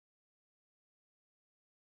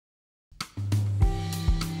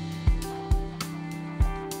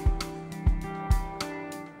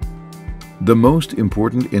The most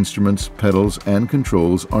important instruments, pedals, and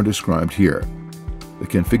controls are described here. The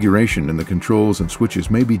configuration in the controls and switches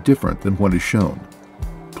may be different than what is shown.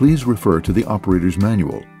 Please refer to the operator's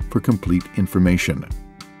manual for complete information.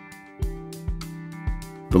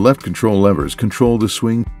 The left control levers control the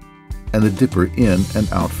swing and the dipper in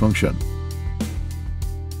and out function.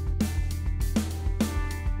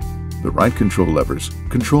 The right control levers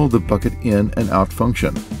control the bucket in and out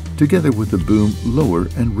function, together with the boom lower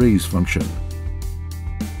and raise function.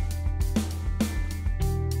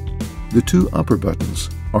 The two upper buttons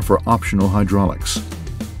are for optional hydraulics.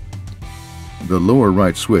 The lower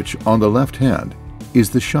right switch on the left hand is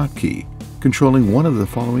the shot key, controlling one of the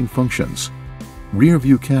following functions: rear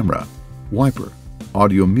view camera, wiper,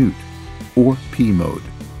 audio mute, or P mode.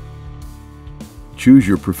 Choose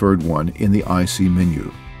your preferred one in the IC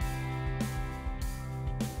menu.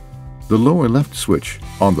 The lower left switch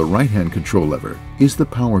on the right-hand control lever is the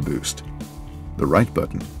power boost. The right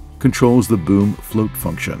button controls the boom float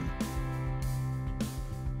function.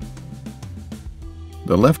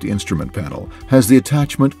 The left instrument panel has the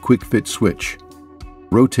attachment quick fit switch,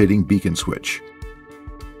 rotating beacon switch,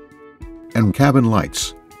 and cabin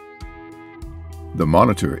lights. The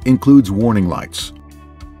monitor includes warning lights,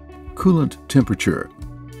 coolant temperature,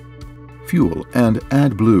 fuel and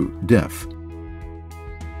AdBlue def.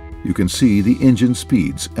 You can see the engine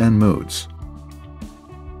speeds and modes.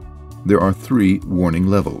 There are 3 warning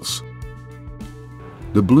levels.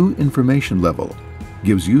 The blue information level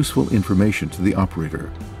gives useful information to the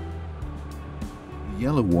operator. The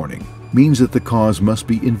yellow warning means that the cause must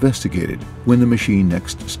be investigated when the machine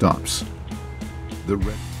next stops. The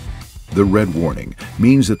red warning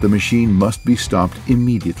means that the machine must be stopped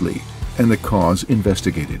immediately and the cause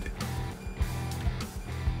investigated.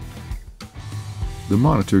 The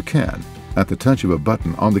monitor can, at the touch of a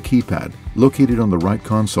button on the keypad located on the right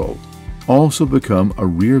console, also become a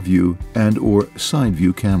rear view and/or side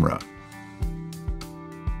view camera.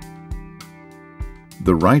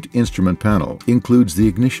 The right instrument panel includes the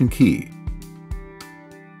ignition key,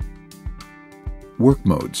 work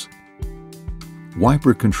modes,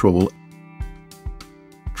 wiper control,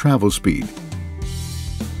 travel speed,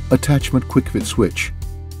 attachment quick fit switch,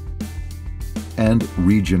 and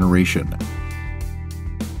regeneration.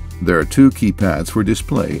 There are 2 keypads for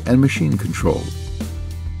display and machine control.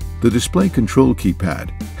 The display control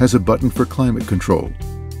keypad has a button for climate control,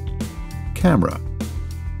 camera,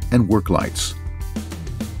 and work lights.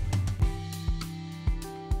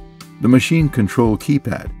 The machine control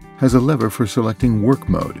keypad has a lever for selecting work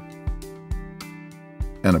mode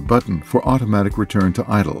and a button for automatic return to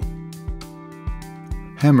idle,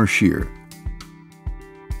 hammer shear,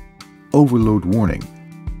 overload warning,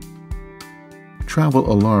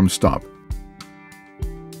 travel alarm stop,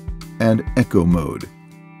 and echo mode.